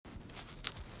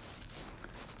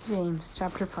James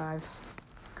chapter 5.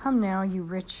 Come now, you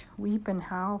rich, weep and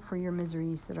howl for your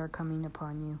miseries that are coming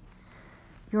upon you.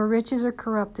 Your riches are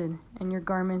corrupted, and your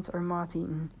garments are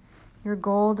moth-eaten. Your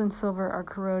gold and silver are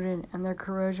corroded, and their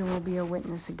corrosion will be a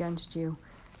witness against you,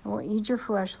 and will eat your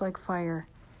flesh like fire.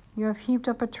 You have heaped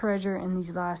up a treasure in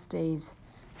these last days.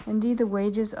 Indeed, the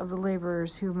wages of the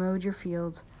laborers who mowed your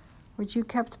fields, which you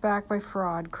kept back by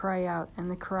fraud, cry out, and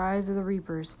the cries of the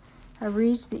reapers have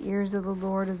reached the ears of the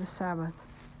Lord of the Sabaoth.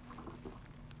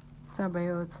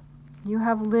 You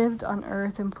have lived on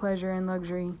earth in pleasure and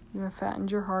luxury. You have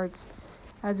fattened your hearts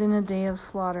as in a day of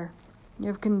slaughter. You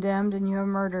have condemned and you have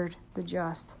murdered the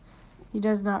just. He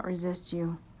does not resist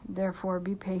you. Therefore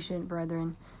be patient,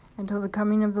 brethren, until the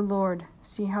coming of the Lord.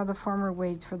 See how the farmer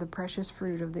waits for the precious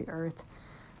fruit of the earth,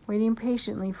 waiting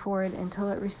patiently for it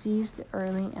until it receives the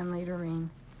early and later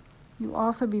rain. You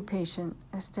also be patient.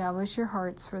 Establish your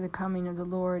hearts, for the coming of the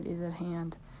Lord is at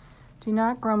hand. Do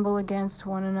not grumble against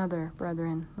one another,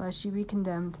 brethren, lest you be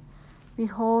condemned.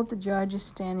 Behold, the judge is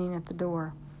standing at the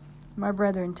door. My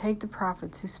brethren, take the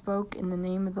prophets who spoke in the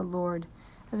name of the Lord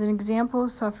as an example of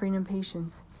suffering and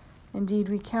patience. Indeed,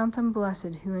 we count them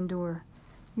blessed who endure.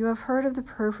 You have heard of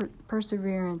the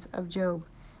perseverance of Job,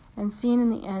 and seen in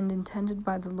the end intended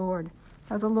by the Lord,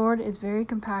 that the Lord is very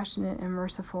compassionate and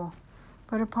merciful.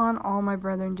 But upon all, my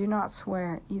brethren, do not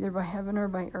swear, either by heaven or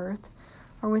by earth,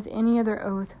 or with any other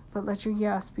oath, but let your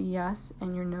yes be yes,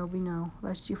 and your no be no,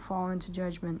 lest you fall into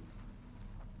judgment.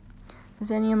 Is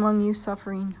any among you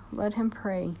suffering? Let him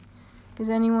pray.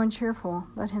 Is anyone cheerful?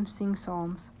 Let him sing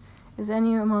psalms. Is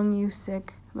any among you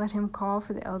sick? Let him call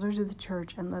for the elders of the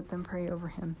church, and let them pray over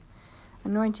him,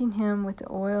 anointing him with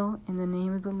the oil in the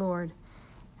name of the Lord.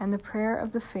 And the prayer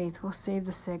of the faith will save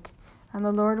the sick, and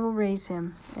the Lord will raise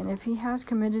him, and if he has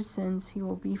committed sins, he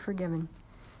will be forgiven.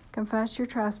 Confess your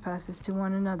trespasses to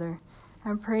one another,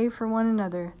 and pray for one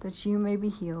another that you may be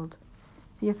healed.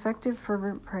 The effective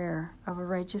fervent prayer of a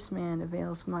righteous man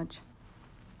avails much.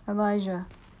 Elijah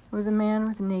was a man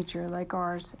with a nature like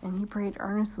ours, and he prayed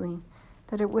earnestly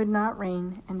that it would not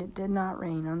rain, and it did not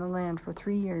rain on the land for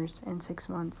 3 years and 6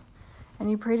 months. And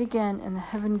he prayed again, and the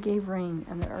heaven gave rain,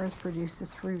 and the earth produced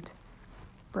its fruit.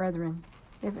 Brethren,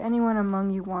 if anyone among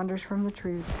you wanders from the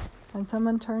truth, and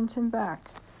someone turns him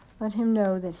back, let him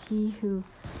know that he who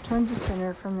turns a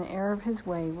sinner from the error of his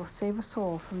way will save a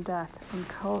soul from death and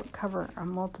cover a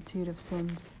multitude of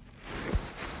sins.